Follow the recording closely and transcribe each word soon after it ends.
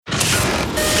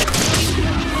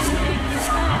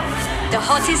The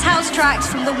hottest house tracks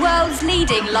from the world's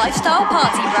leading lifestyle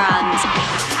party brand.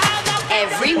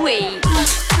 Every week.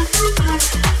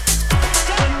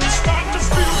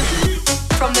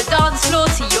 From the dance floor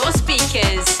to your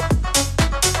speakers.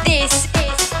 This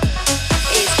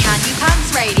is Candy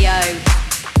Pants Radio.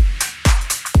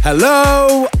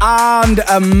 Hello and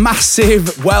a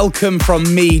massive welcome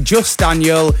from me, Just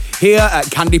Daniel, here at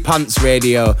Candy Pants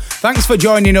Radio. Thanks for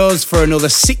joining us for another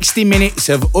 60 minutes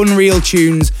of unreal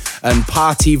tunes and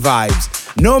party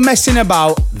vibes. No messing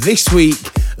about this week.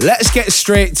 Let's get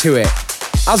straight to it.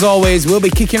 As always, we'll be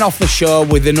kicking off the show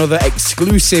with another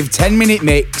exclusive 10-minute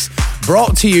mix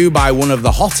brought to you by one of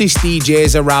the hottest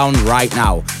DJs around right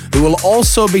now, who will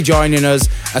also be joining us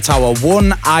at our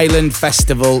One Island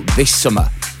Festival this summer.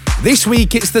 This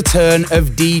week it's the turn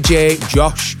of DJ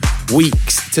Josh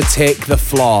Weeks to take the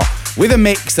floor with a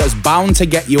mix that's bound to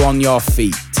get you on your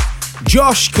feet.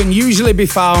 Josh can usually be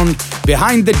found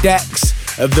behind the decks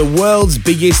of the world's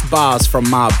biggest bars from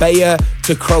Marbella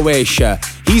to Croatia.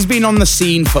 He's been on the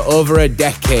scene for over a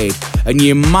decade, and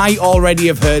you might already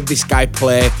have heard this guy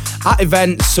play at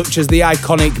events such as the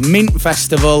iconic Mint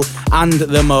Festival and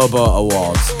the Mobo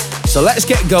Awards. So let's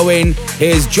get going.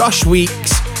 Here's Josh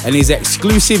Weeks and his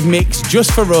exclusive mix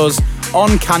just for us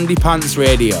on Candy Pants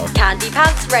Radio. Candy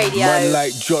Pants Radio. Man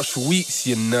like Josh Weeks,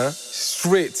 you know.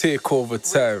 Straight takeover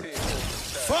time.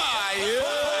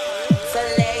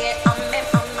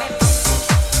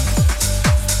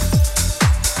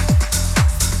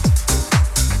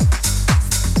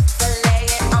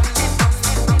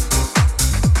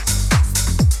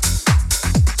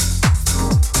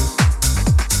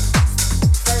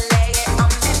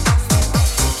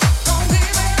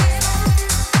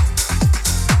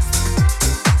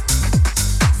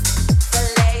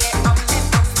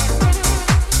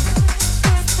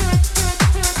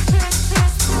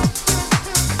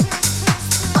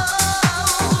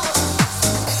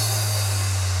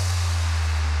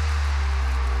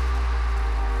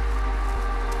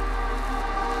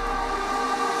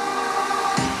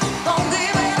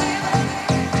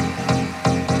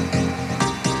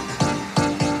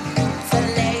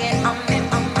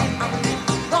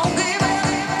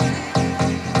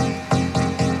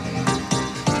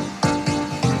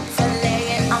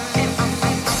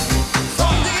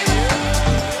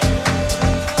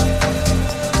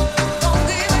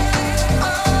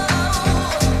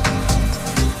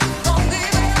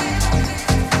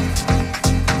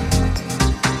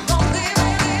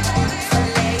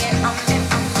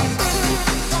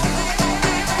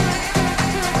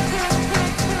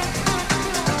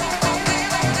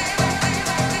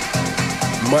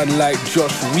 Man like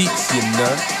Josh Weeks, you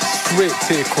know. Straight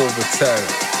takeover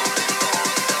time.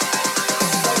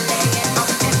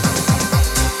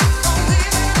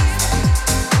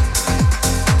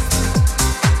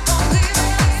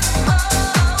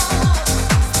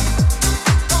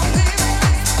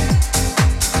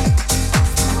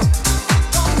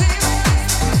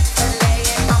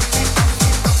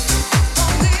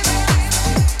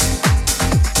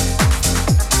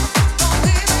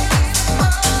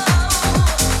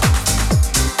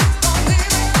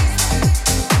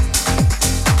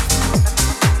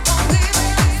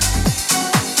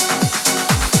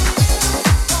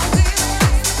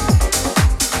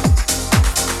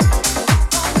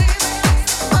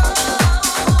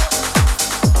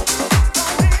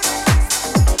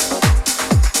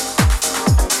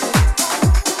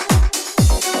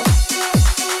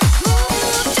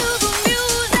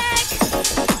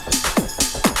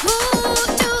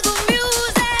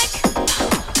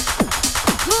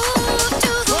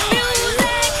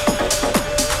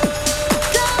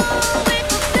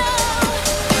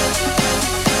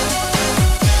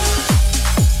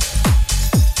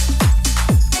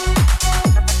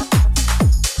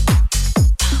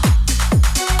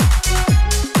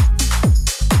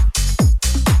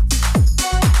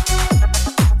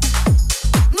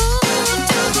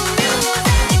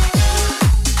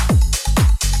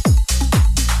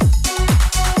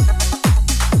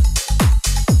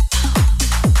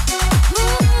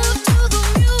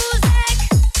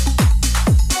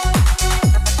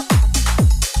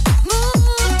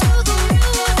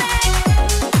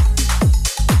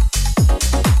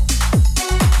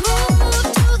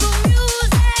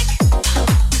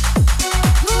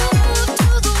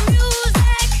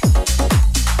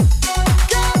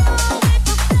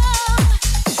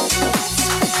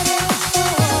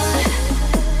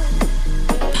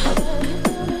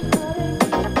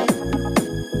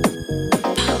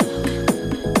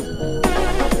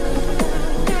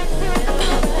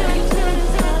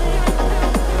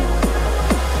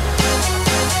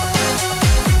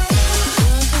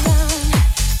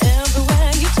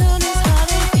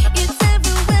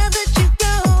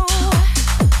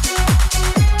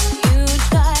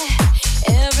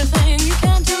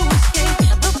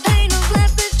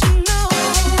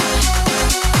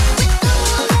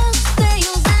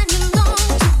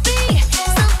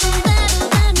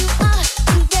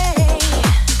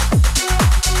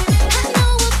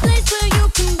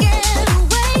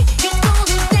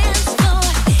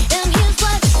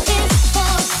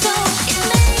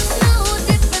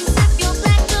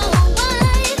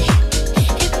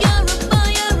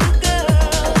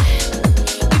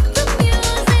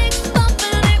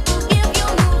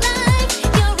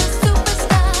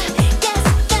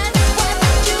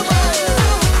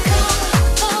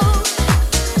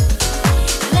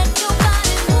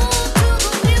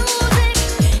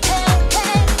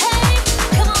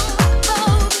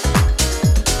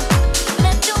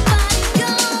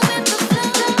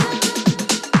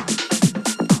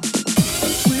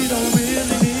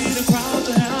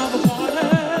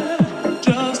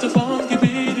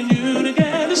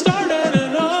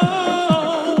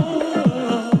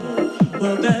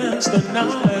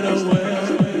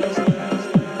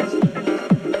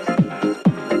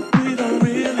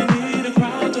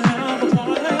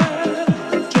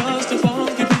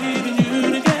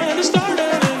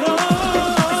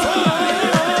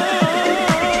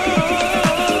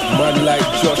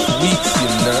 like Josh Weeks, you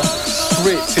know.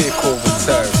 Straight takeover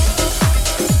time.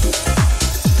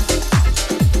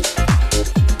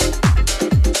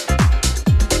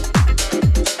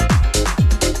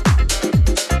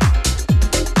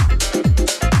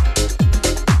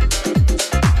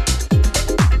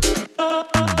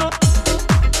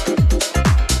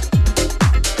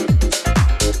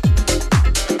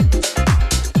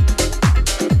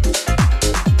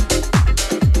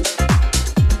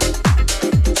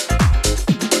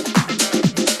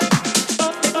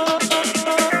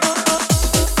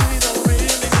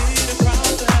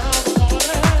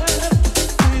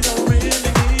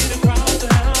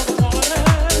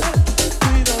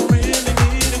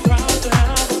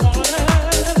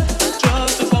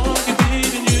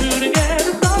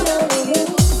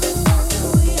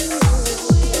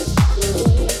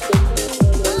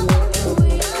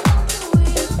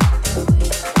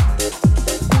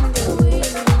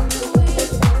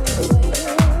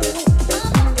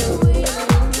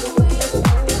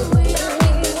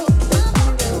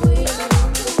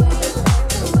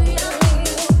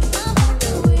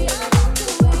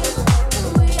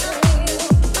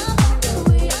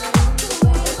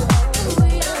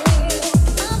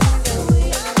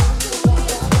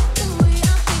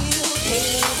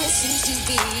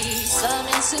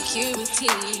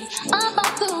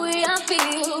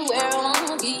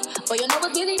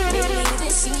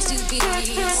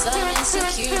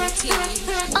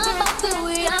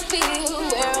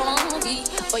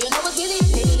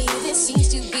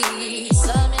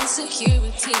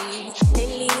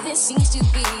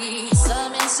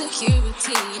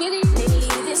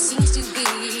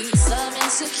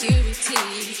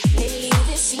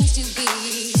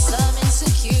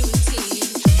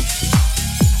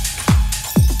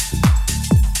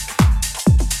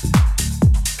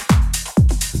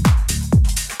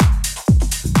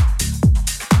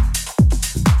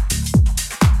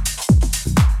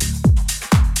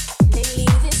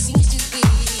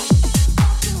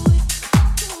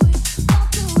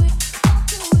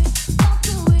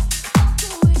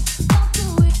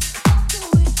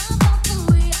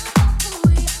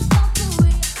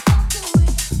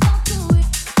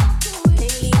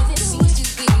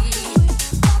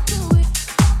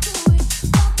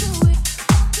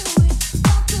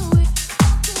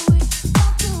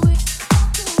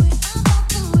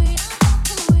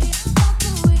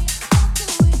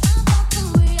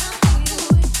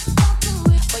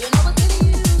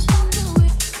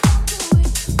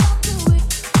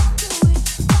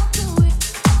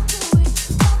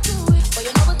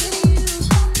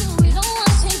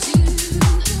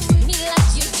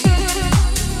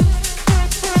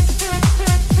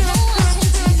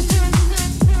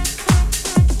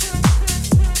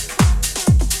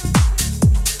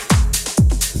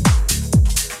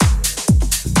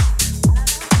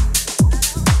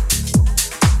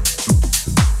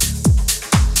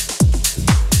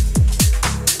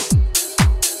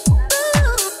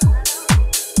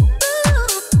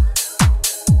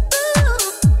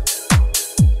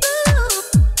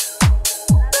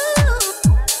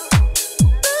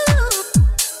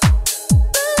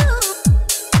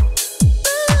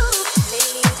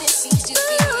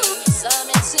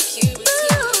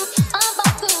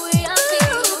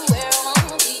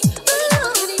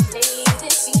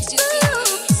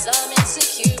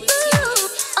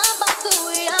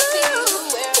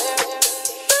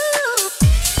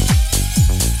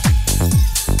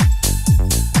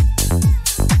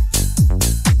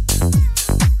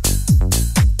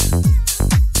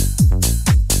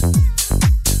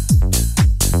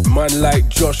 Man like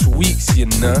Josh Weeks, you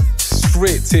know.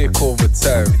 Straight takeover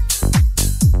time.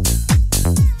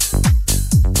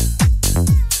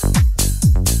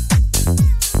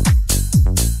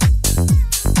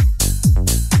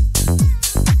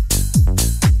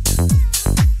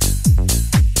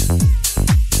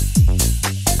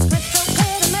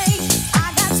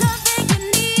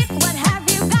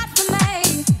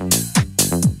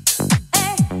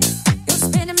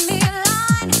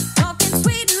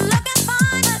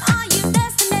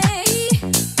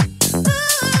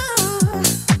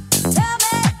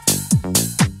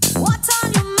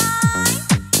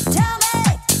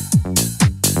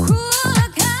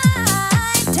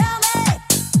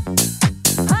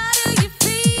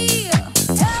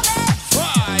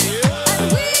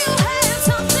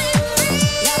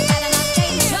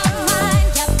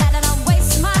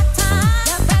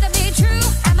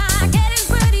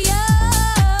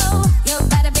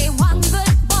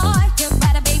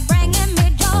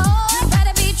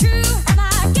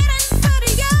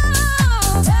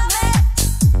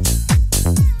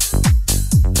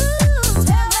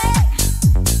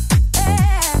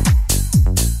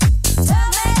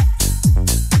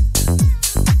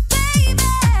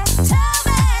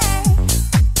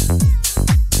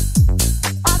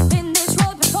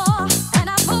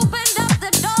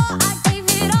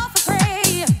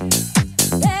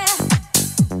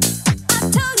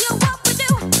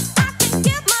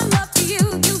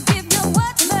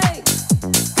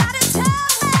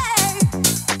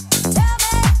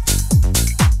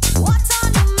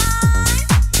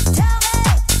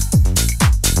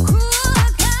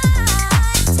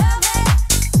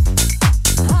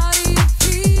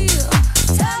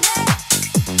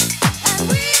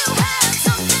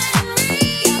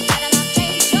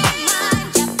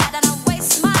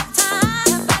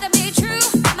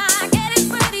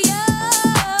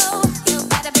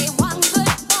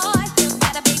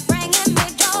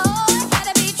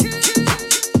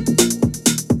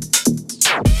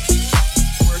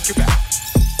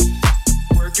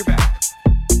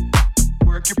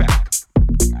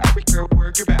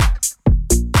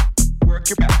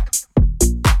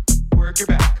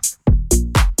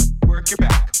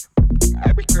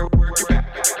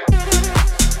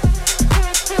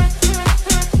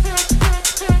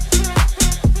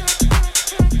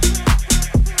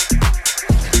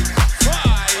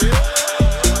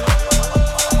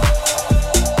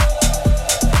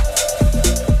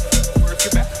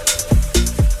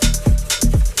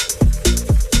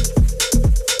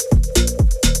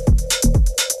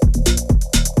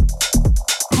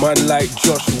 Man like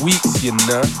Josh Weeks, you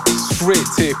know. Straight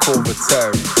takeover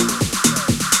time.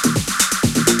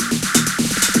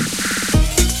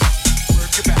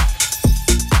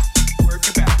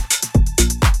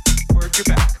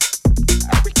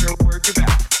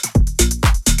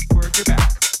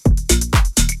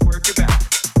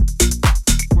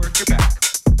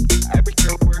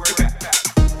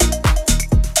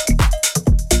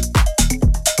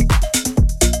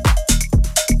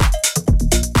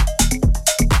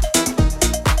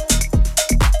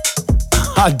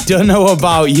 I don't know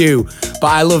about you, but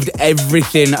I loved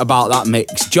everything about that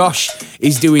mix. Josh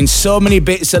is doing so many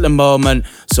bits at the moment,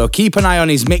 so keep an eye on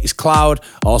his Mixcloud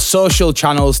or social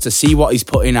channels to see what he's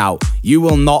putting out. You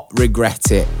will not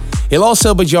regret it. He'll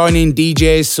also be joining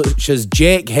DJs such as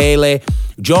Jake Haley,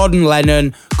 Jordan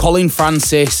Lennon, Colin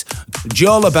Francis,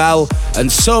 Joe LaBelle,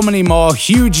 and so many more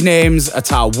huge names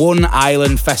at our One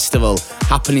Island Festival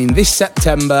happening this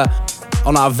September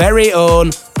on our very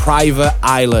own private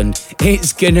island.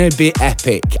 It's gonna be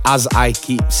epic, as I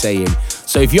keep saying.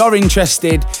 So if you're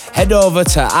interested, head over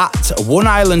to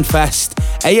 @OneIslandFest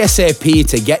ASAP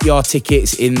to get your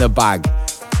tickets in the bag.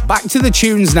 Back to the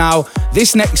tunes now.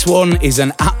 This next one is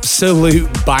an absolute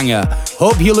banger.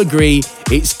 Hope you'll agree.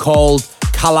 It's called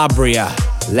Calabria.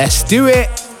 Let's do it.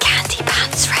 Candy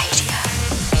Pants Radio.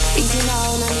 Easy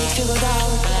now, no need to go down.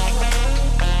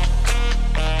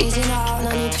 Easy now,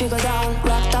 no need to go down.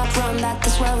 Rock that run, that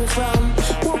is where we're from.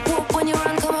 Whoop whoop when you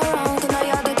run, come around. 'Cause now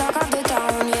you're the talk of the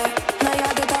town, yeah. Now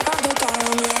you're the talk of the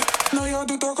town, yeah. Now you're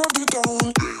the talk of the town.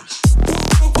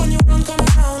 Whoop whoop when you run, come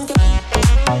around.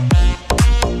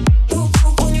 Whoop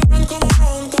whoop when you run, come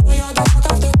around. 'Cause now you're the talk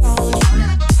of the town,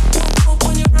 yeah. Whoop whoop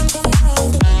when you run, come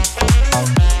around.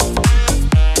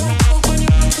 Whoop whoop when you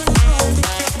run, come around.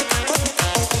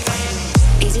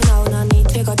 Easy now, no need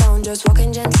to go down. Just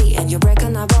walking gently and you're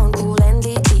breaking a bone. Cool and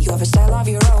deeply, you have a style of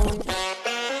your own.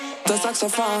 The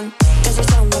saxophone, does it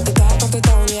sound like the top of the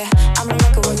town, yeah. I'm a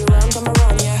record when you run, come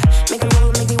around, yeah. Make me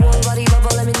move, make me whole body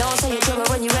bubble. Let me know, say you're trouble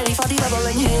when you're ready for the double.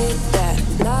 And hit that,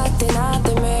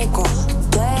 nothing, make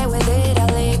play with it a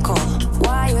little.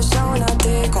 Why you so not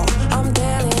tickle? I'm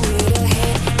telling you to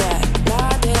hit that,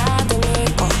 nothing,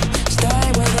 make stay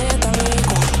with it a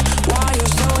little. Why you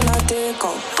so not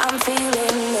tickle? I'm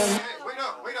feeling them. Wait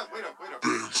up.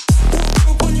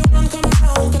 When you run, come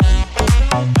around.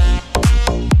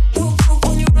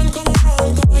 When you run, come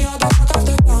around. Come you're the talk of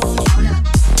the town.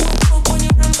 When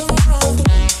you run, come around.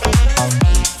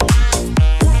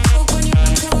 When you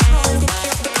run, come around.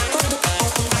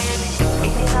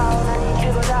 Easy now, no need to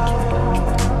go down.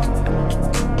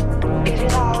 Easy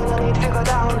now, no need to go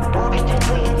down. Walking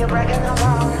gently and you're breaking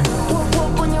around. Whoop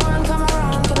whoop when you run, come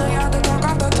around. 'Cause now you're the talk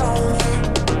of the town.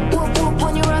 Whoop whoop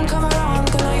when you run, come around.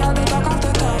 'Cause now you're the talk of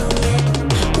the town.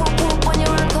 Whoop whoop when you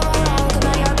run, come around. 'Cause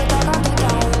now you're the talk of the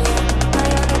town. Now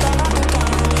you're the talk of the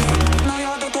town. Now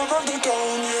you're the talk of the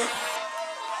town.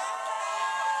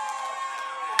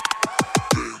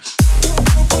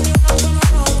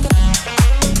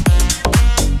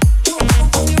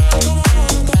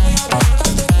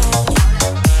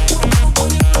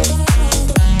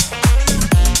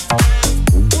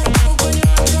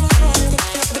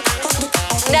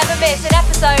 Never miss an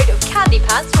episode of Candy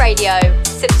Pants Radio.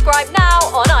 Subscribe now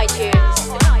on iTunes.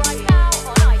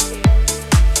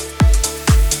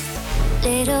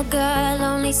 Little girl,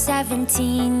 only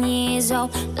 17 years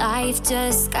old. Life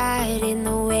just got in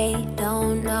the way.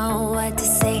 Don't know what to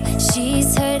say.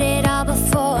 She's heard it all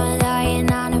before.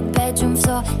 Lying on her bedroom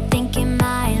floor, thinking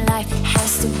my life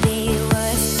has to be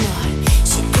worth more.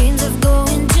 She dreams of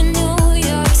going to New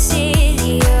York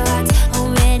City. Her heart's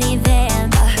already there,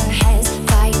 but her head's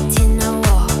fighting a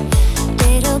war.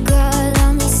 Little girl,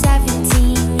 only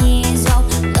 17 years old,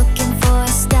 looking for a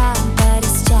star, but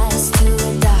it's just too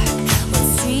dark. When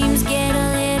dreams get a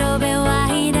little bit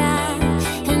wider,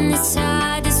 and it's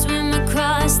hard to swim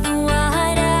across the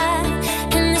water,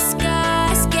 and the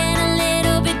scars get a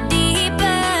little bit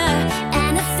deeper.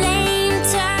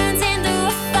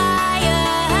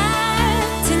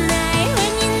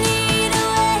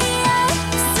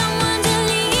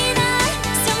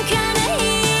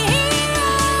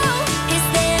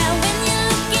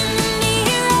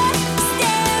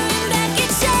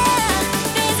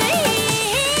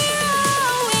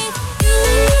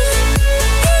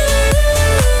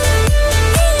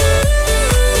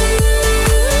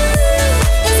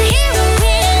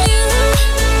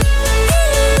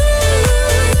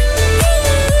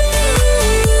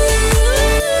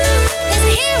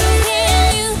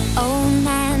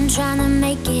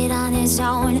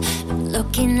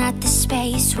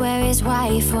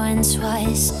 life once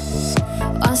was.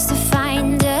 Wants to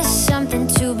find us something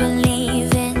to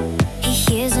believe in. He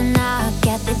hears a knock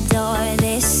at the door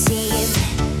this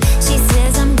evening. She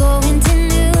says I'm going to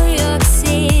New York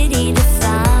City to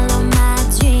follow my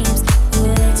dreams.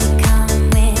 Would you come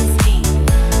with me?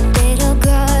 Little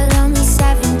girl, only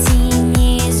 17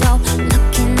 years old,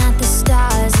 looking at the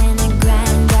stars in her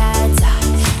granddad's eye.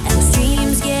 And the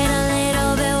dreams get a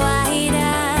little bit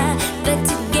wider, but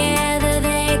together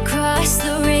they cross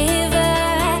the river.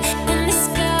 And the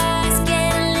skies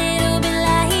get a little bit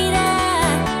lighter,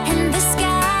 and the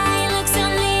sky looks a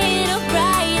little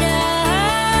brighter.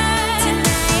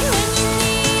 Tonight when you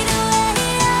need a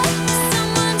way out,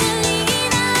 someone to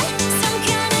lean on, some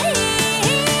kind of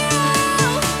hero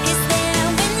is there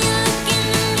when you look in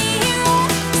the mirror,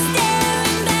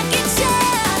 staring back at you.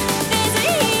 There's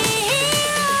a hero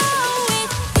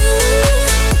with you.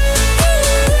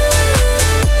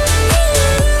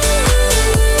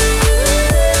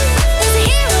 There's a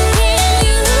hero with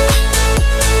you.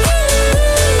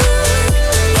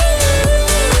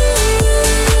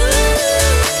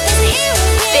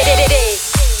 This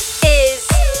is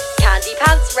Candy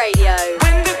Pants Radio.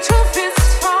 When the truth is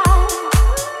found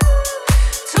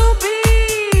to be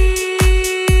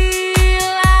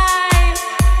alive,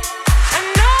 and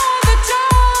know the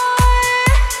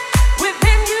joy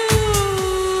within you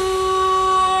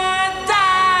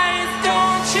dies.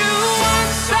 Don't you want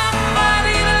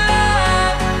somebody to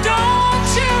love? Don't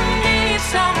you need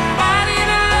somebody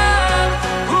to love?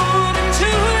 Wouldn't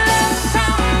you love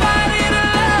somebody to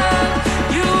love?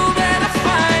 You better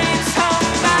find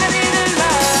somebody to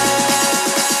love.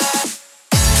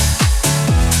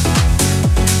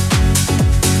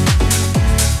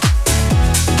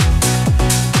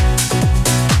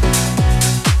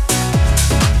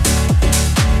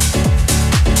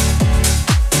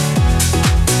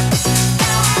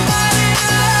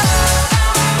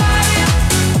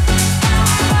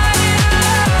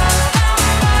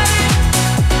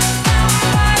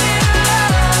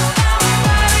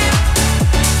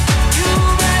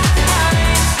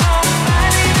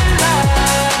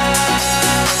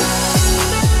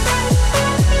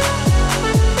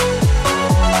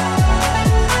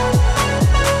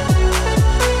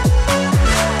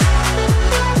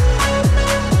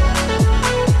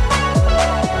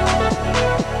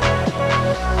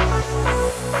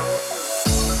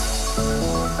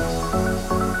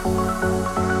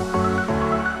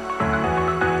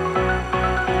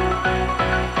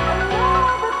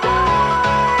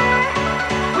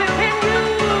 Within you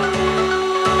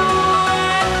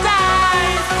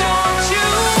dies. Don't you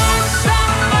want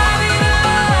somebody to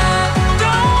love?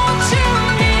 Don't you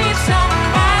need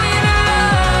somebody to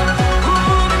love?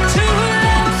 Wouldn't you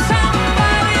love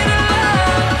somebody to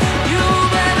love? You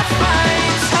better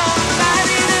find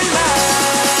somebody to love.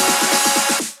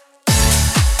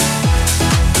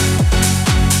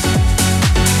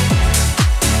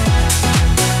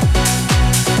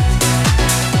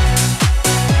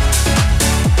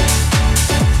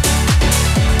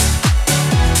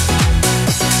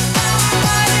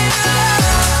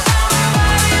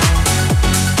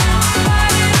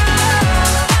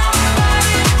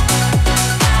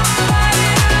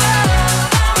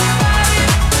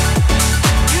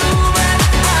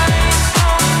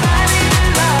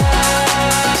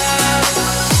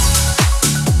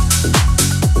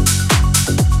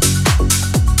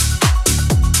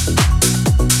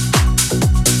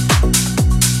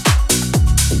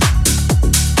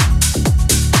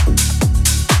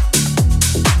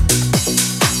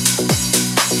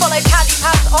 Follow Candy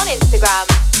Pants on Instagram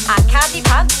at Candy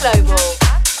Pants Global.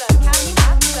 Candy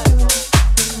Pants Global.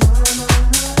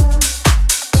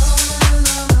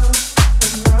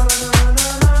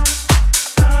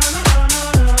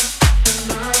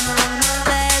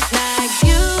 Last night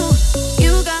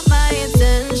you got my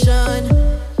attention.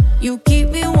 You keep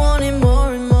me wanting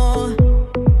more and more.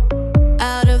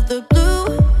 Out of the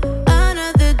blue,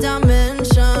 another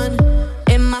dimension.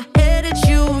 In my head it's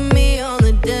you and me on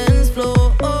the dance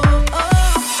floor.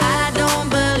 I don't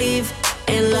believe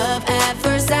in love at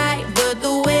first sight, but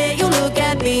the way you look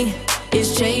at me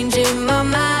is changing my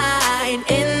mind.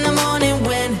 In the morning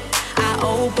when I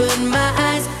open my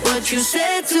eyes, what you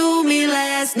said to me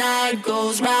last night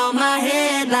goes round my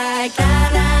head like na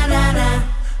na na na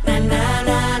na na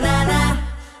na na na na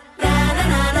na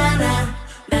na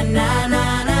na na na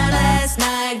na na. Last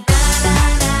night na na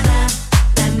na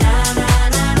na na na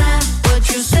na na. What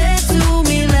you said to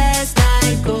me last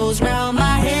night goes round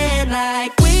my head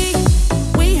like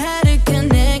we had a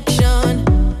connection.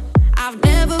 I've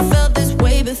never felt this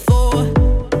way before.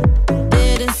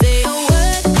 Didn't say a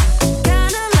word,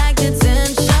 kinda like the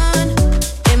tension.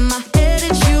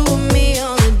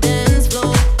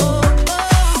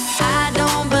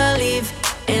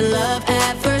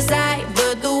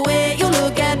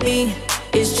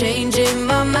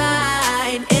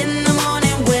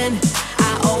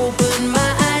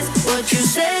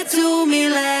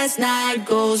 night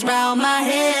goes round my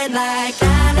head like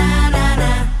na na na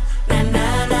na na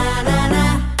na na na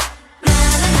na.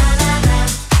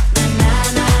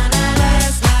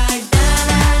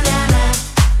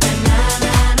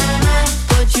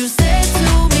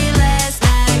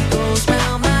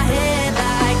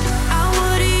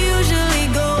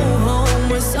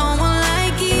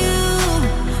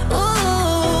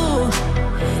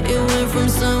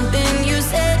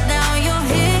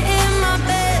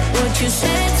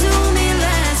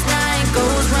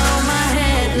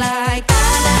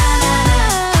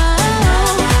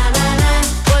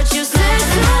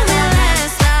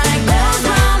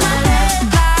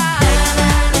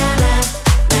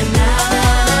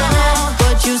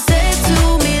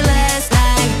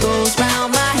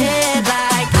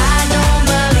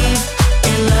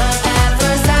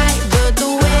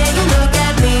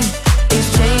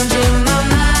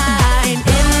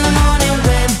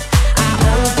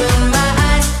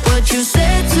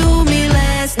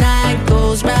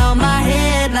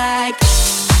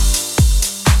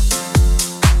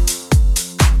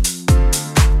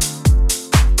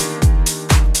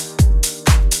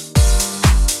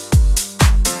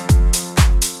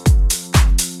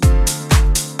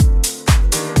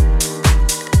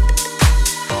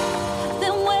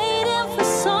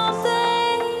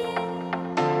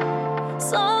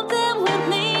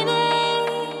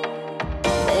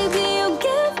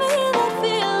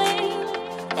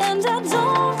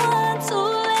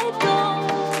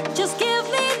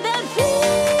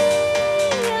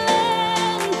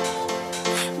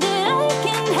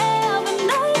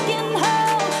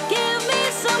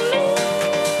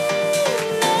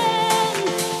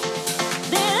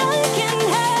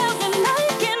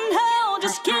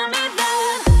 Give me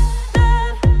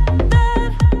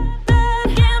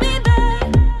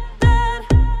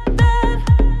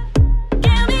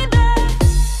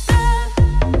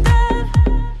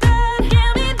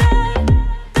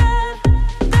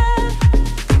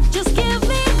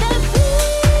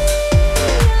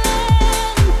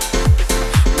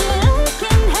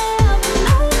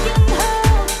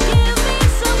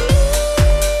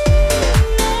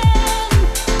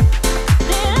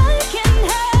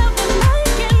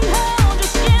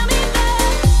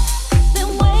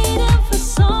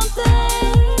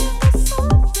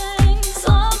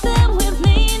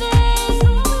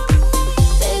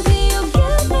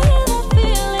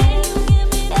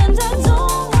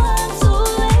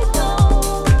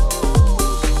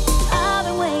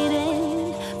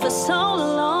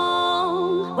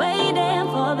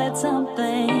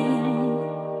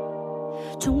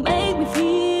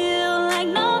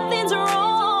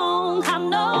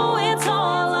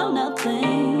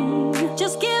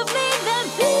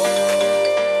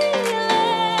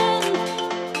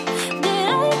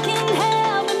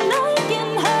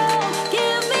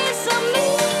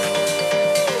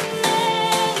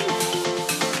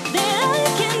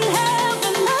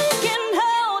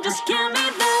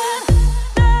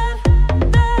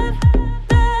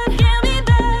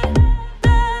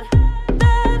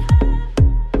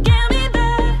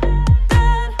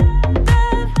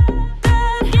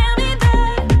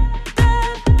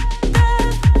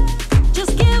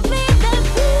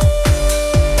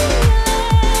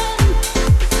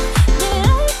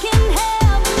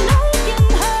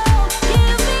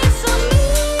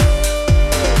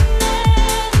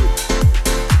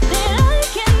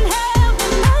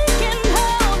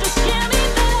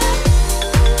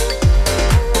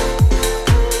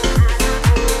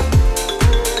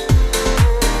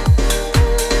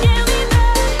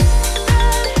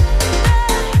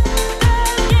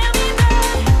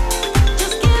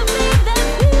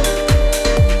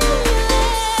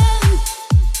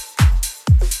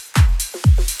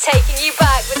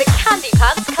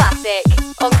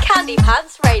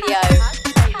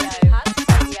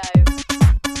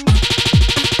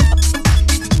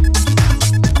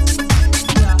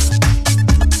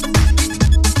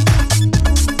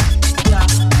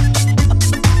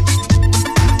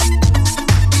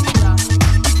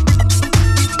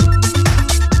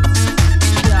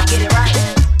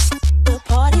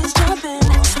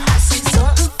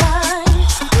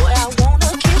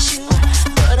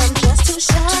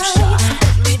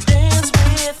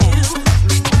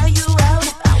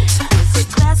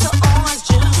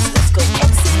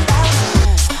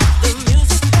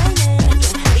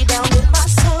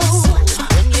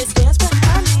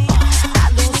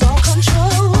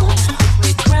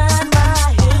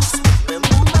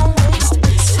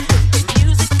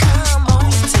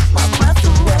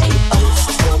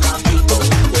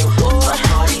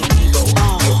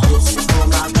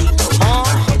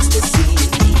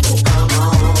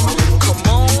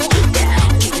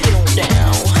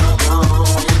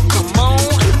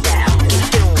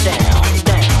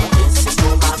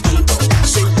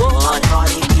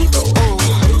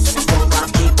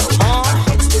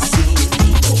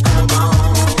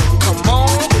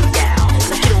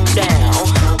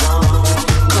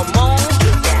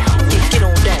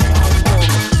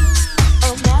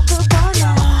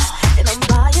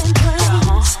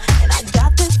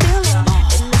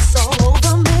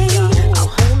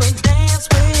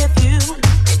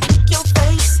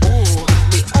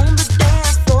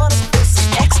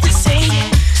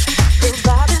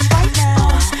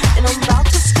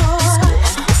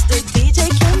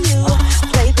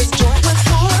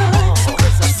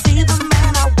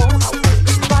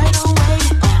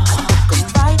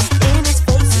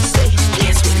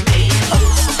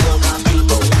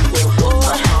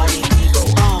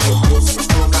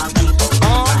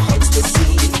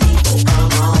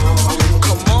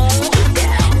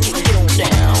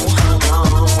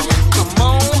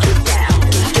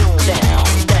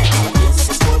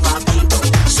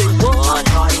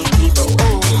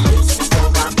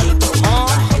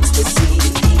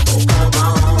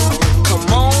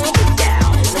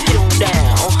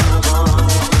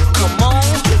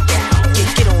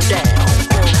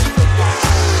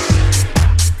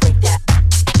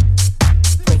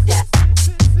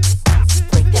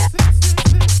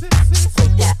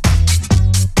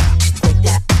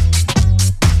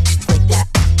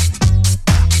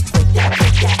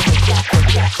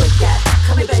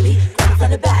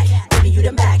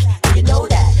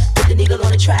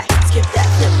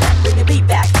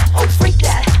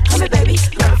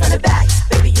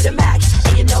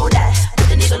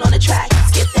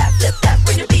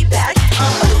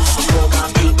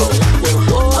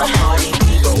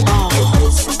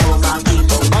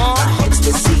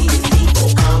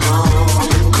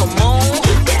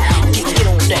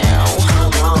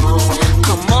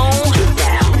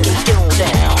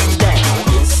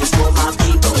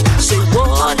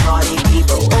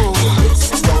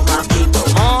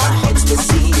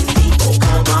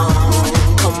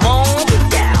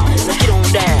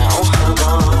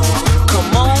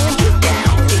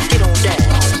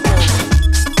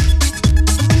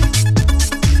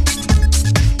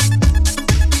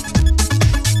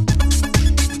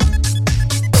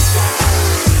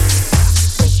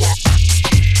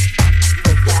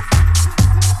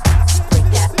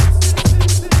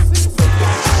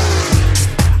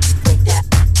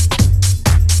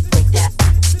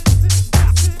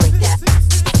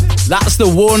the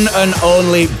one and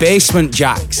only Basement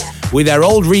Jaxx with their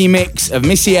old remix of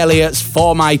Missy Elliott's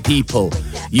For My People.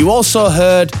 You also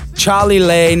heard Charlie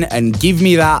Lane and Give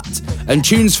Me That, and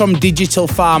tunes from Digital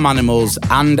Farm Animals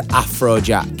and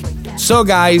Afrojack. So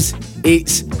guys,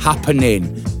 it's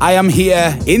happening. I am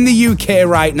here in the UK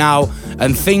right now,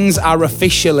 and things are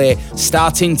officially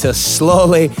starting to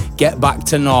slowly get back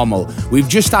to normal. We've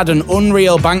just had an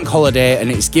unreal bank holiday, and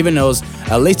it's given us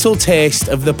a little taste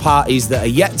of the parties that are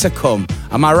yet to come.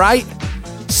 Am I right?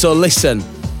 So listen,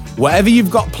 whatever you've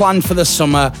got planned for the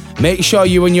summer, make sure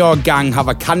you and your gang have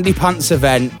a Candy Pants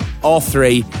event, or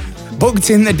 3, booked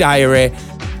in the diary,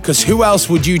 because who else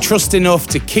would you trust enough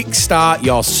to kickstart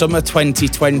your summer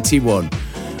 2021?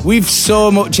 We've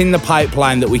so much in the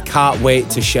pipeline that we can't wait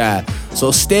to share,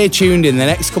 so stay tuned in the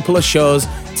next couple of shows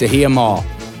to hear more.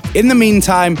 In the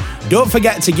meantime, don't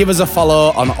forget to give us a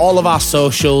follow on all of our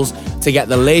socials to get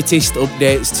the latest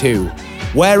updates too.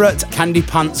 We're at Candy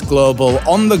Pants Global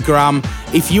on the gram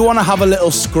if you want to have a little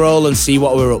scroll and see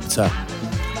what we're up to.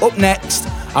 Up next,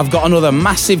 I've got another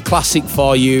massive classic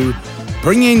for you,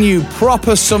 bringing you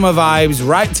proper summer vibes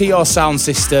right to your sound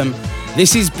system.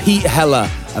 This is Pete Heller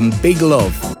and Big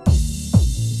Love.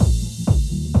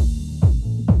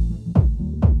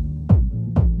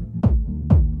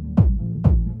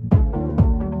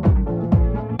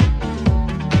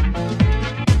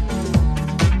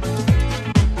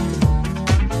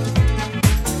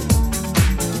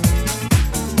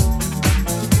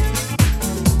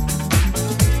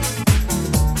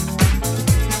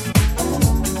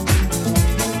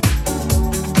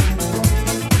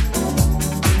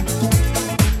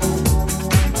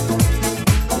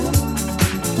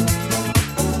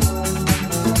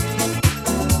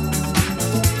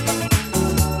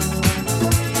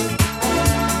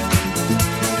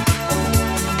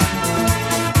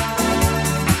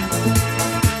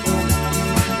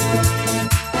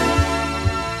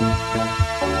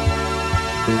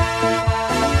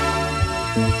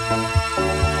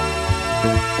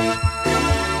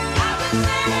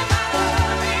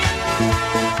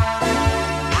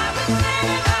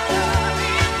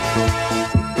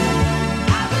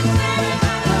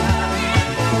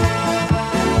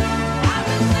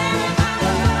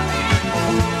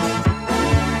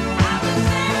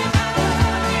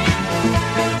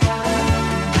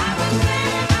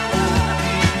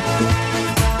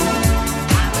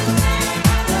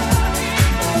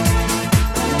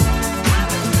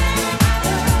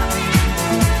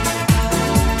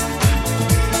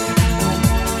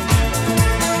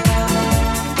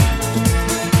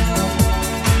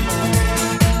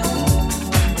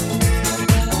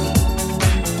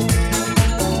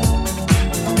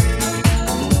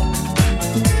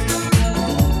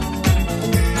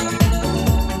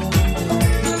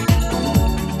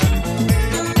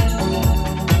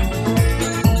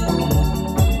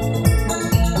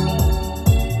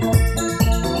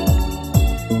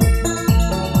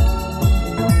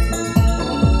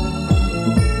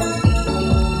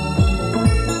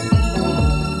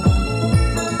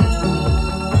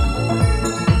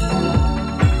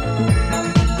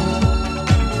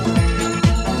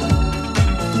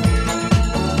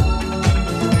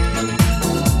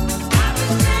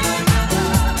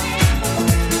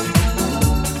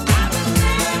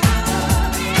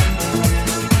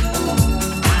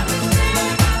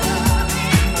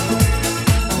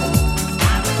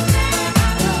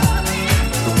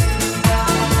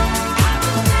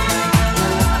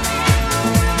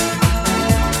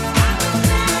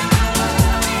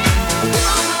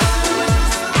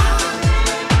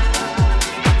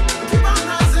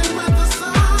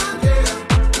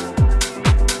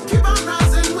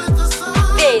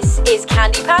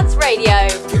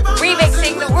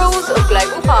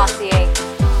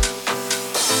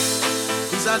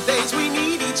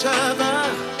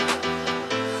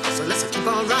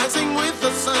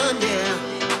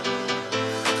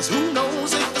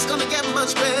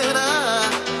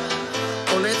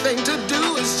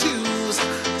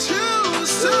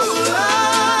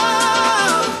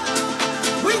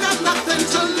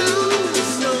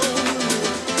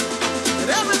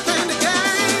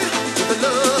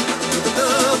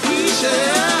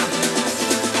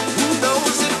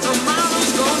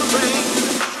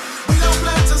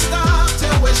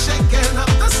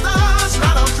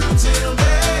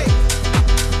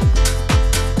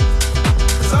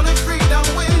 Only freedom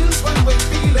wins when we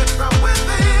feel it from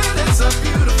within.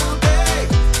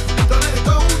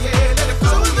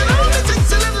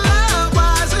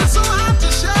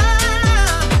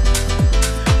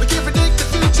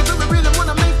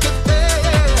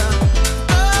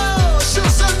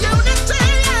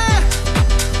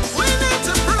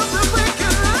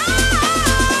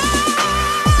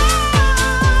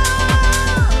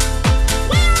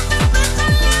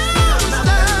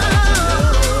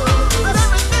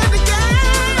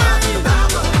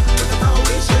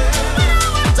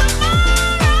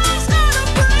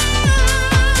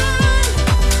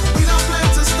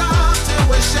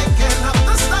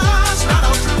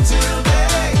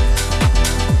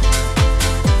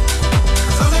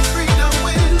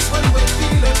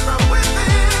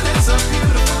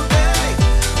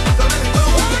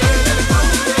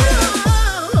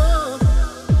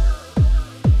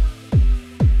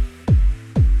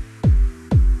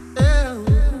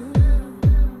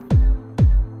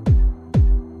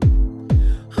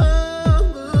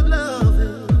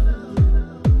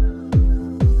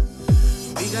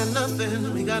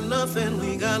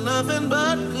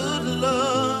 good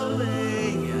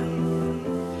loving.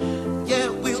 Yeah,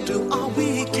 we'll do all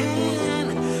we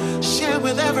can. Share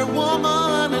with every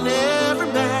woman and every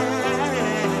man.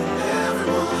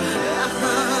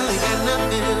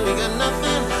 We got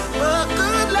nothing but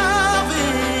good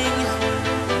loving.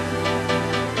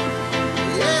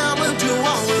 Yeah, we'll do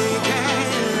all we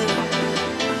can.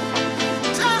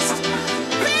 Just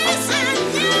peace and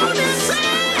unity.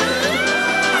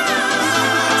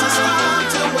 To start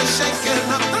till we're shaking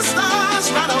up the stars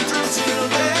right on through till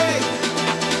day.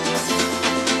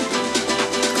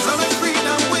 'Cause only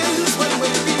freedom wins when we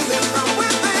feel it from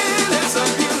within. It's a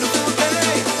beautiful day.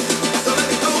 So let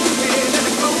it go, yeah, let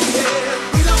it go, yeah.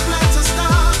 We don't plan to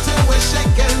stop till we're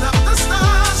shaking up the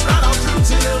stars right on through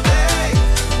till day.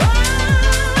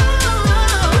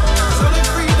 'Cause only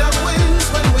freedom wins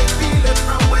when we feel it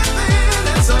from within.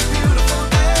 It's a beautiful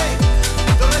day.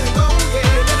 So let it go,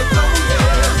 yeah, let it go,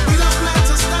 yeah. We don't plan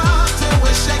to stop till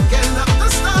we're shaking up the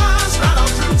stars right on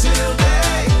through till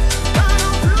day. Right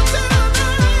on through till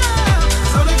day.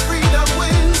 'Cause only freedom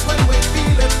wins when we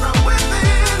feel it from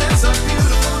within. It's a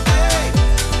beautiful day.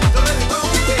 So let it go,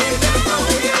 yeah, let it go,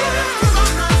 yeah. Keep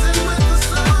on rising with the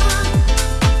sun.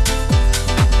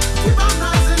 Keep on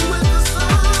rising with the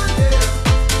sun, yeah.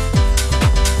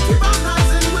 Keep on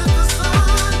rising with the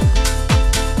sun.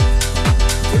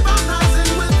 Keep on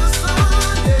rising with the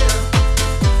sun, yeah.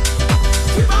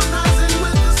 Keep on rising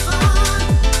with the sun.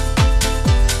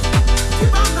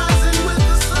 Keep on rising with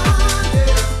the sun,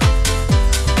 yeah.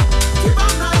 Keep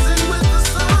on rising with the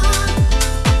sun.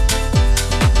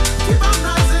 Keep on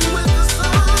rising with the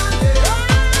sun, yeah.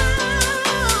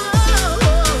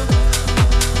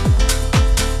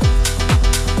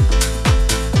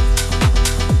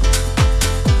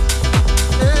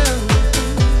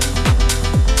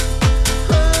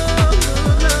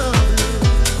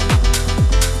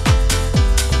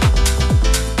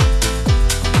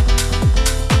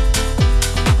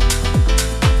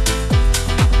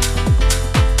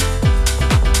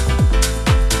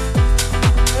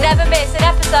 Never miss an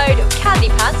episode of Candy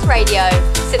Pants Radio.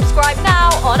 Subscribe now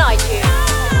on iTunes.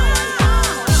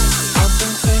 I've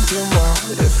been thinking about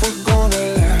if we're gonna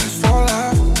last for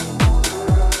life.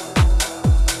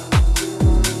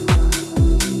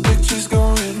 Pictures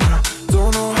going round,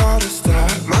 don't know how to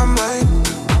start my mind.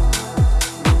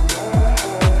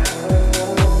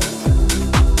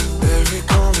 Every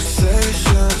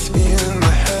conversation's in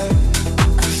my head,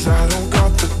 'cause I don't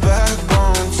got the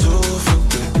backbone to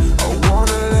forget. I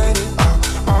wanna let it out.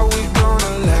 Are we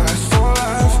gonna last for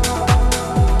life?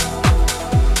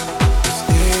 It's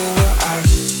in your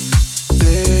eyes,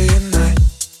 day and night,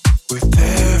 with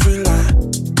every line.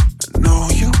 I know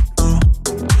you know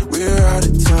we're out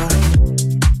of time.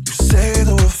 You say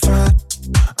that we're fine,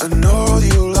 I know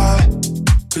you lie,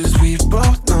 'cause we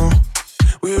both know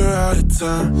we're out of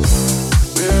time.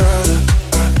 We're out of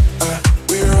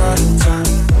we're out of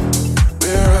time.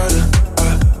 We're out of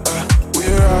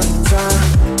we're out of time.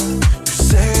 You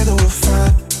say that we're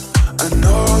fine, I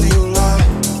know you lie,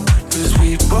 'cause we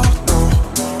both know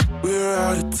we're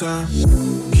out of time.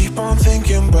 Keep on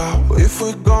thinking about if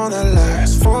we're gonna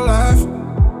last for life.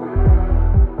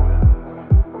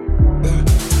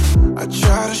 Yeah. I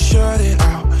try to shut it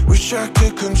out, wish I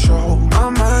could control my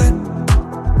mind.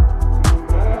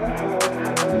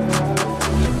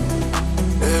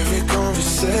 Every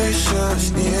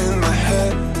conversation's in my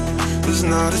head, there's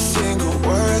not a single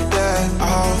word that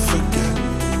I'll forget.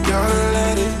 Gotta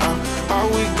let it out, are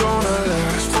we gonna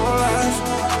last for life?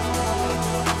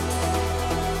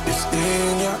 It's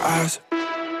in your eyes,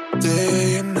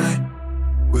 day and night,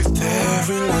 with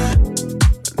every line.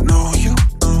 I know you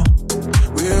know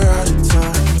we're out of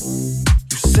time.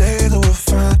 You say that we're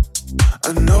fine,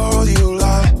 I know you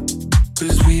lie,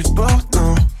 'cause we both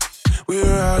know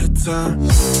we're out of time.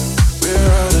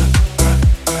 We're out of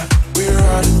we're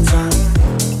out of time.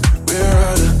 We're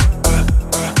out of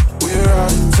we're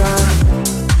out of time.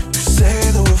 You say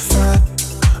that we're fine,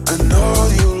 I know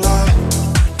you lie,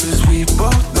 'cause we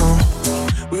both know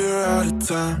we're out of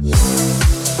time.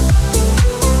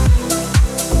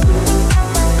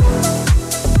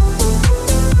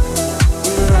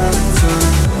 We're out of time.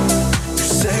 You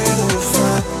say that we're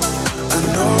fine, I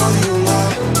know you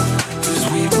lie, 'cause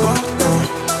we both know.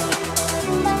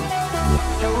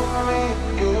 You and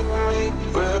me,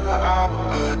 we're out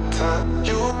of time.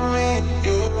 You and me,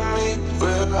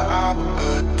 we're out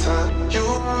of time. You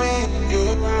and me,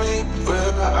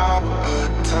 we're out of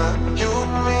time. You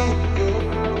and me,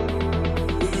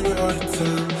 we're out of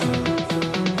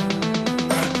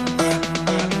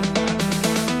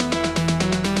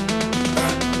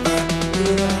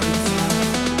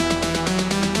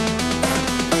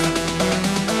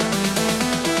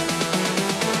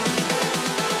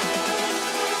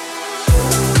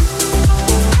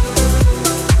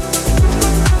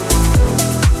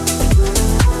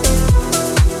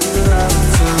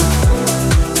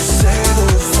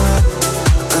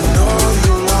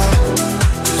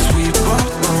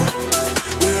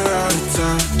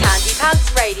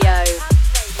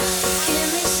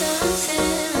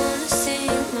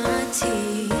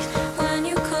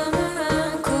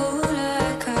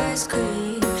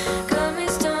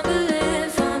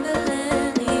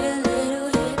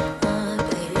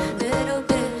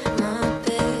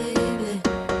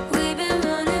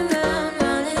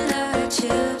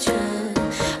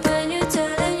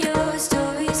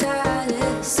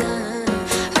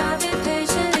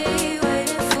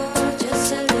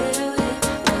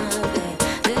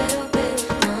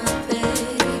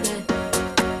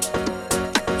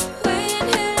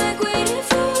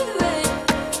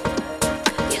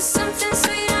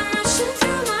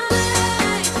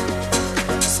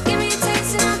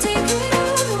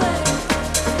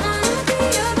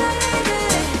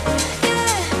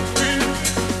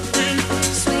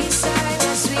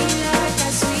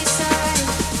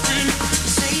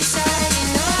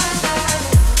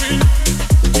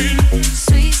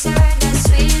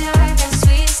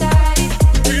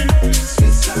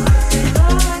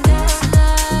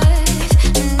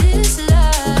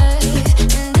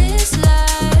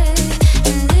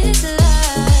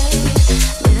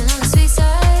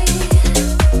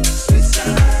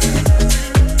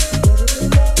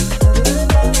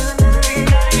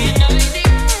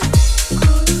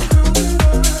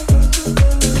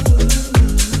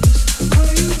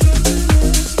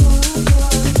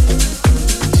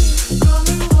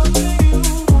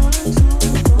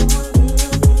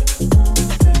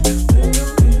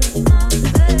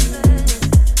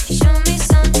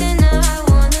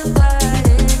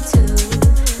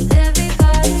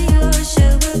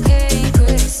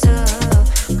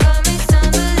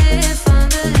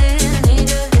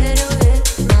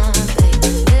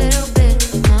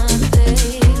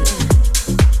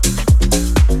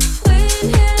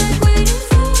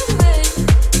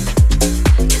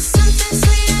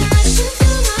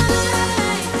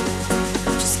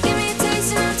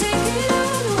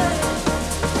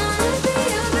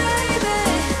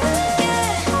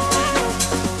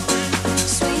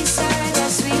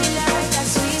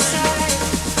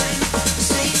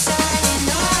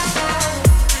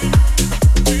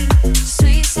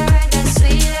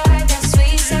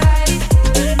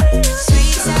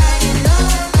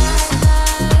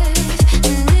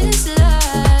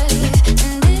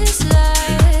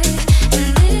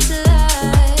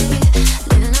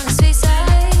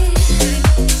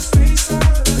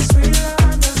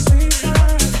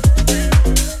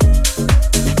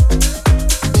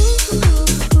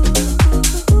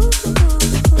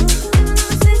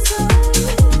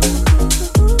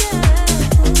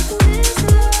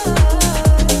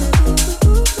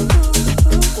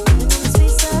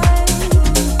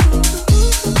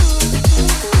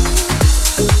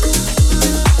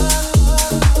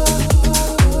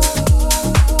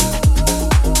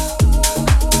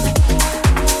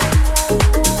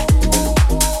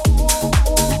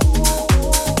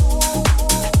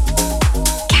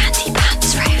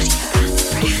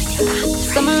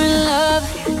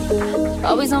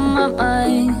always on my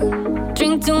mind.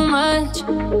 Drink too much,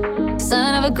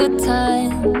 sign of a good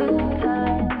time.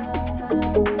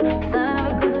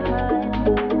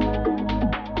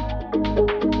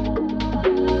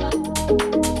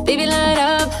 Baby, light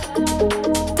up,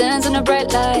 dance on the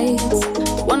bright lights.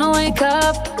 Wanna wake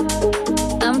up,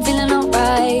 I'm feeling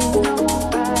alright.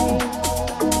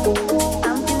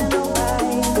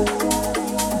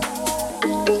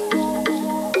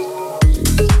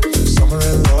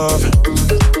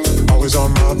 Always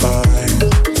on my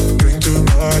mind. Drink too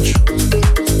much,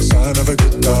 sign of a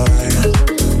good time.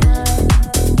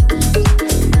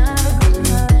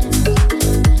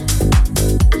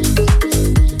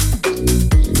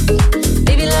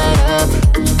 Baby, light up,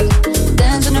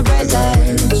 dance on the bright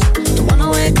lights. Don't wanna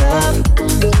wake up,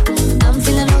 I'm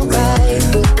feeling alright.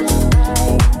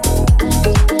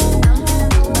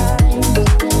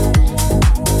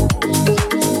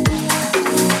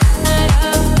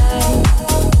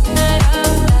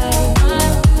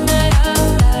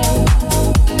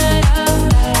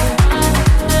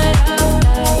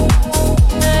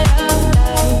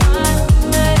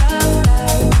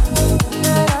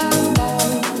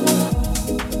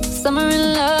 Summer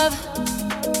in love,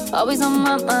 always on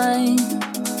my mind.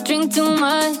 Drink too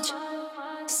much,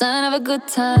 sign of a good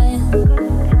time.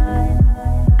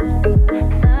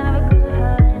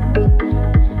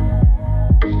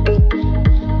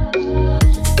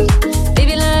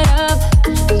 Baby, light up,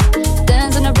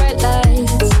 dance on the bright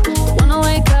lights. Wanna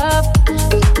wake up,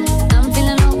 I'm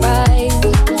feeling alright.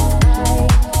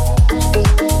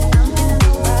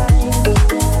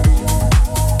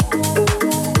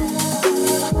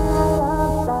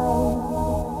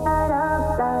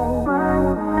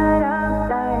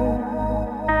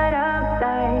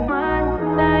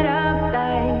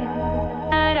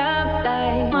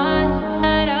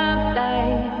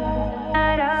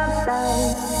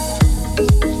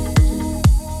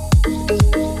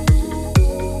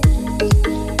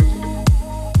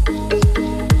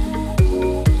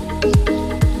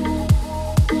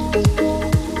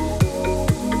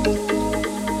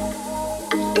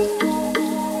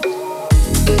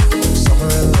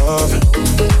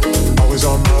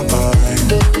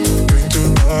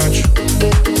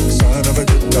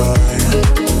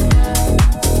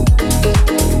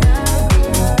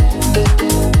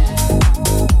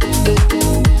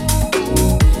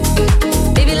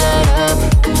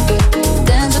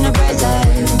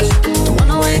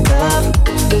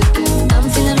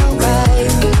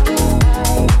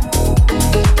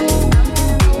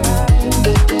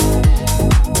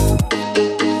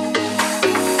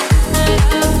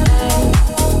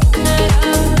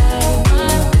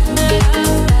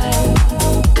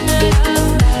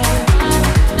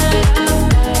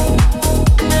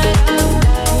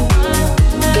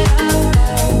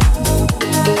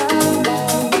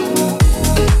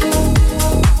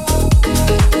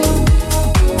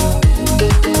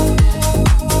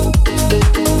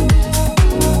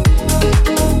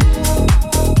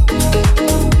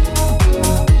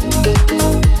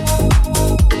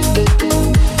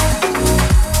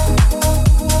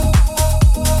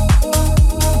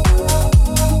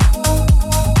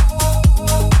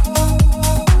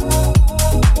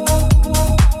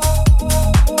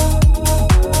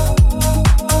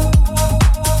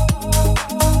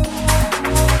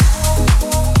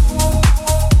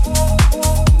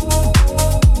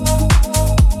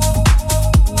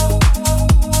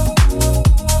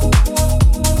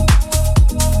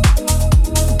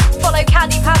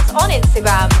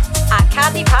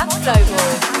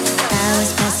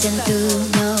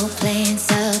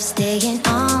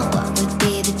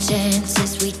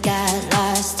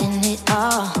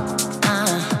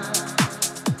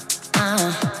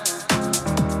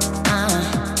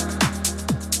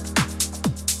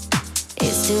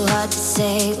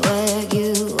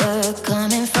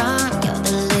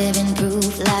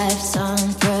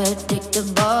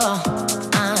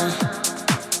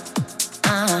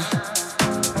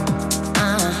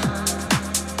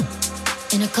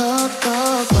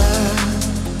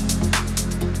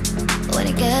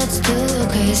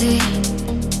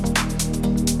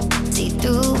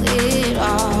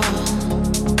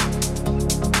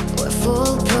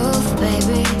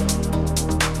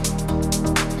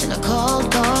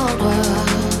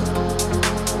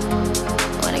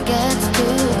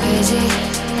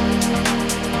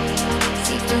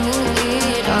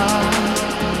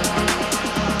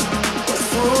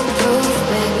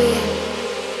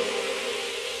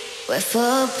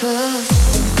 Foolproof.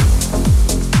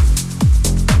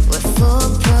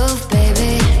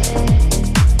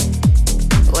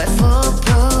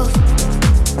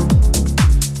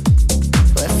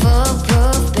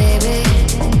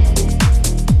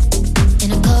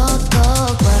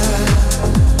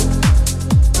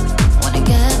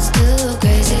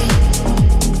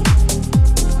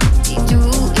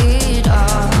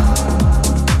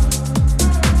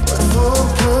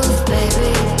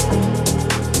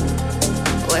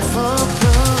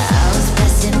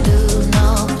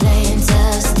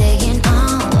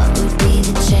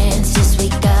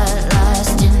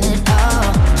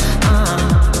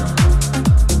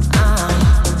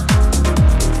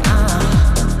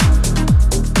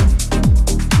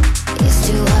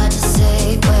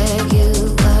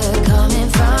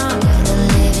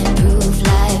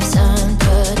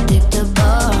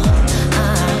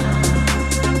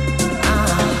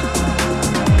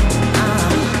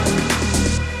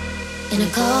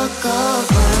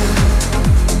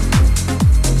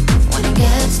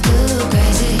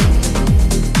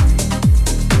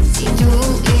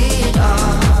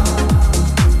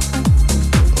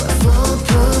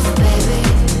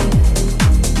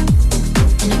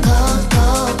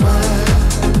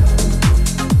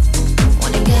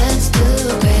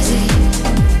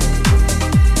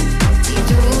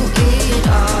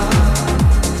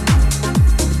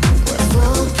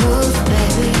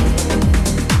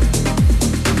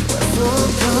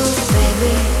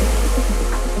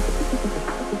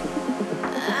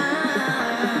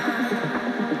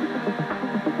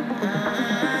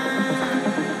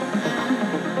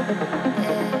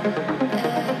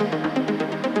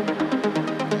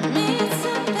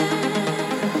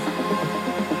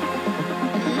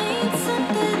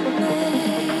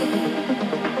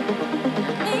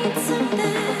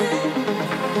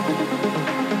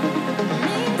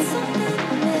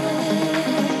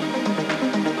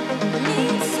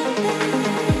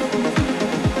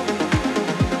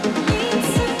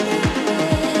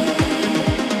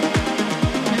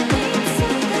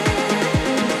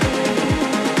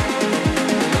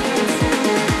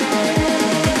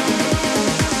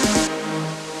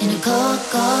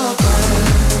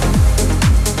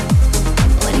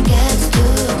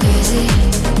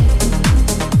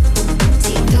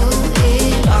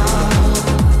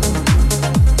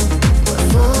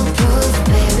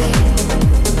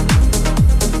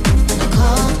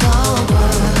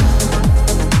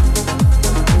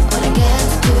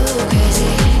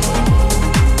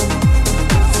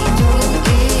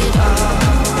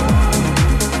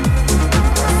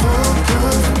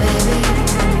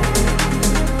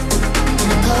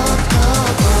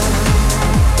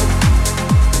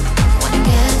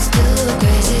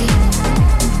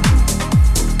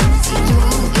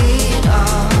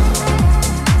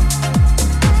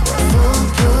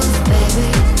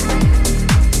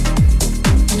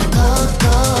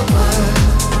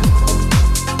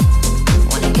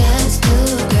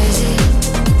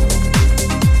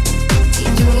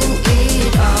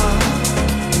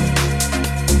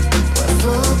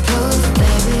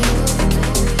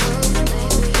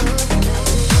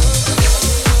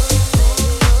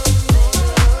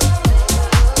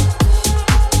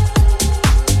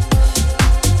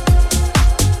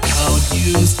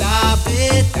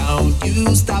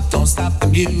 you stop, don't stop the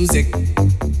music.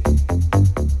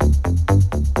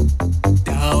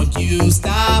 Don't you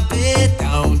stop it,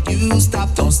 don't you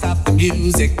stop, don't stop the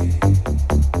music.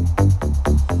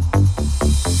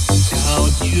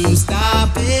 Don't you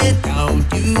stop it,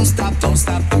 don't you stop, don't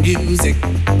stop the music.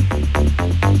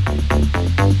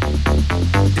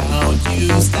 Don't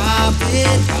you stop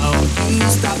it, don't you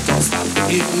stop, don't stop the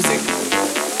music.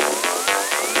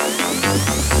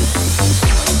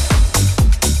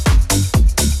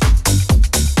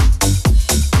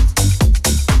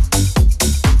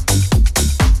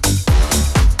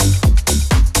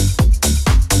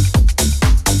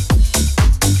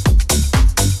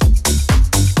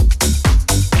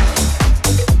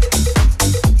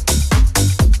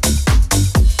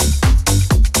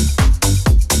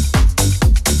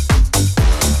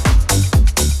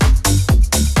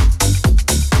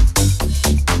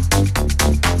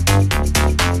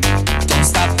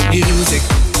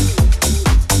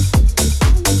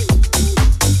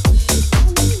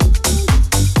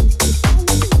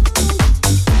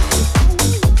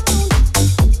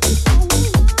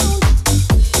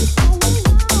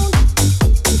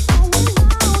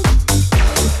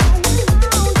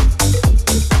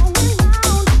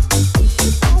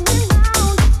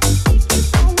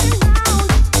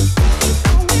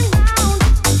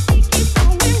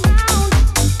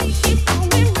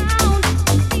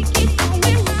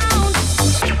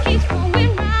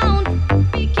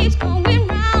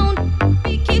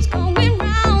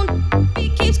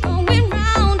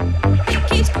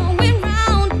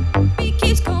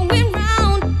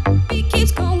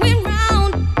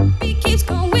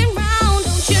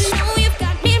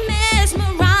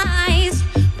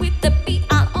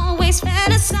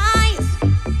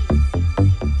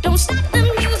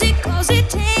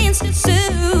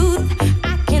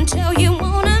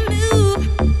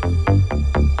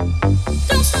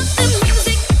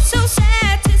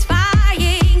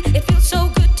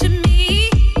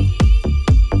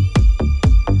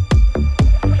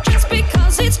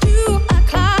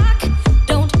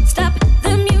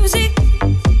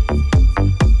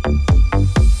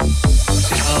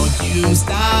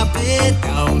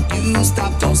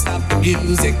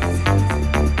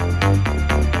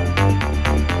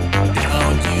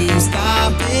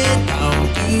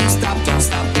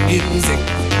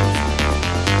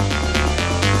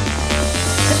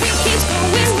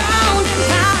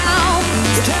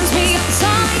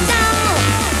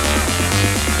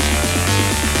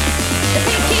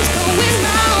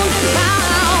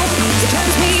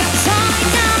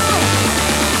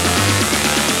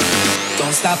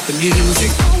 Stop the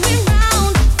music.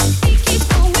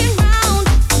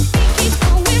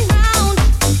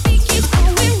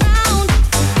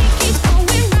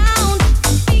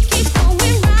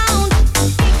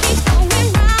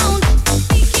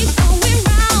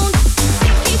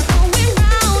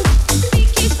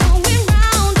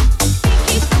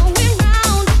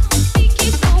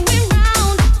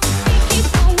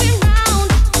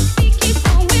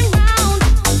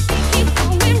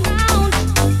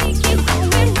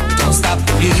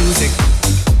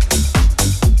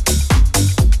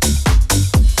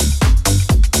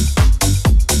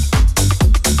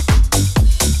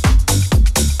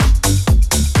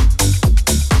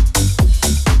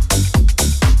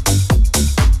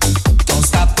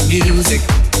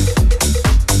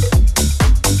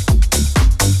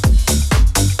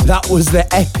 Was the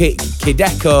epic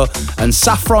Kideko and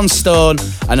Saffron Stone,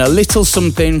 and a little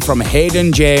something from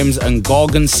Hayden James and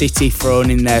Gorgon City thrown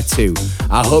in there too.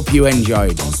 I hope you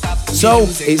enjoyed. So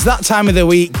it's that time of the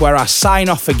week where I sign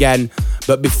off again,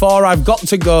 but before I've got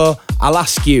to go, I'll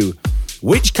ask you,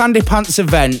 which Candy Pants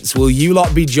events will you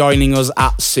lot be joining us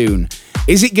at soon?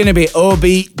 Is it going to be O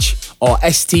Beach or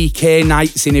STK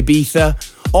nights in Ibiza,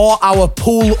 or our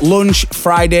pool lunch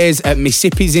Fridays at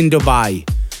Mississippi's in Dubai?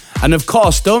 And of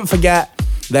course, don't forget,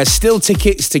 there's still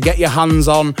tickets to get your hands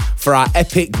on for our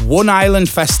epic One Island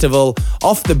Festival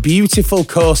off the beautiful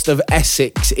coast of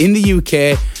Essex in the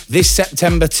UK this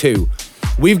September too.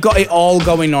 We've got it all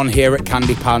going on here at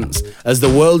Candy Pants as the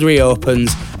world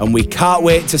reopens, and we can't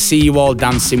wait to see you all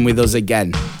dancing with us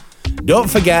again.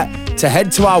 Don't forget to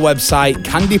head to our website,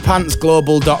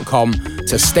 candypantsglobal.com,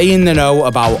 to stay in the know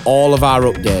about all of our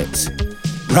updates.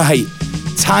 Right.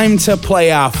 Time to play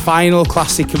our final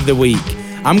classic of the week.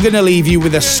 I'm going to leave you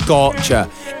with a scorcher.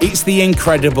 It's the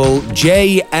incredible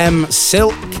J.M.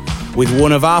 Silk with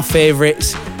one of our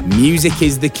favourites, Music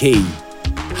is the Key.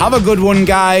 Have a good one,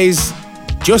 guys.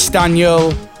 Just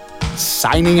Daniel,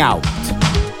 signing out.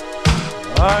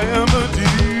 I am a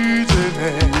DJ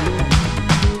man,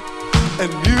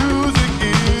 and music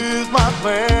is my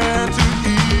plan to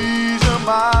ease your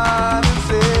mind and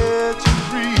set you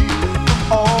free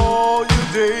from all your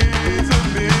days of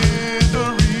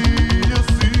misery. You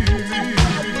see,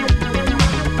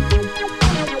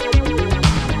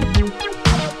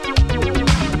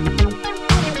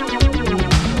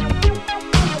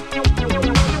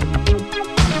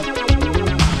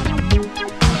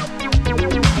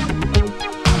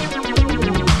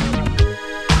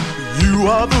 you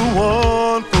are the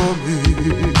one for me.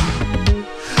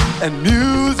 And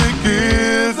music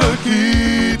is a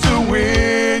key to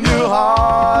win your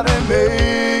heart and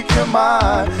make you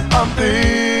mine. I'm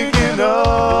thinking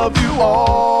of you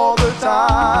all the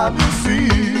time, you see.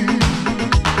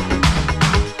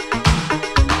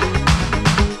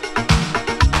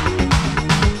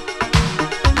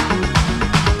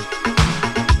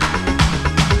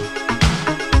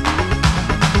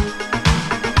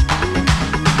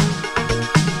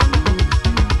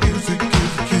 Music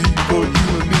is the key for you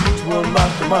and me to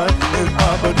unlock the mind and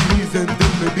our bodies, and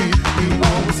then maybe we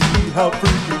always see how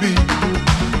free you be.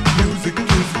 Music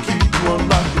is the key to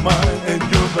unlock your mind and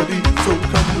your body, so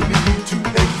come with me to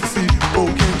ecstasy. Oh,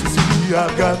 can't you see I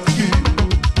got the key?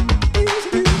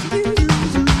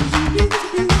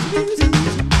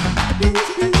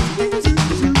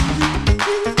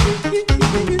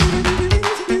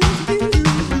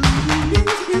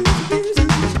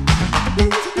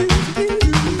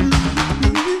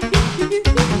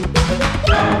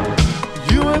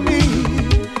 You and me,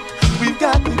 we've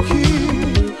got the key.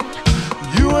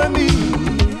 You and me,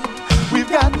 we've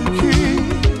got the key.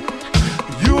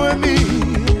 You and me,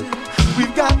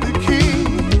 we've got the key.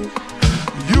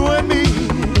 You and me,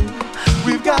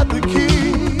 we've got the key.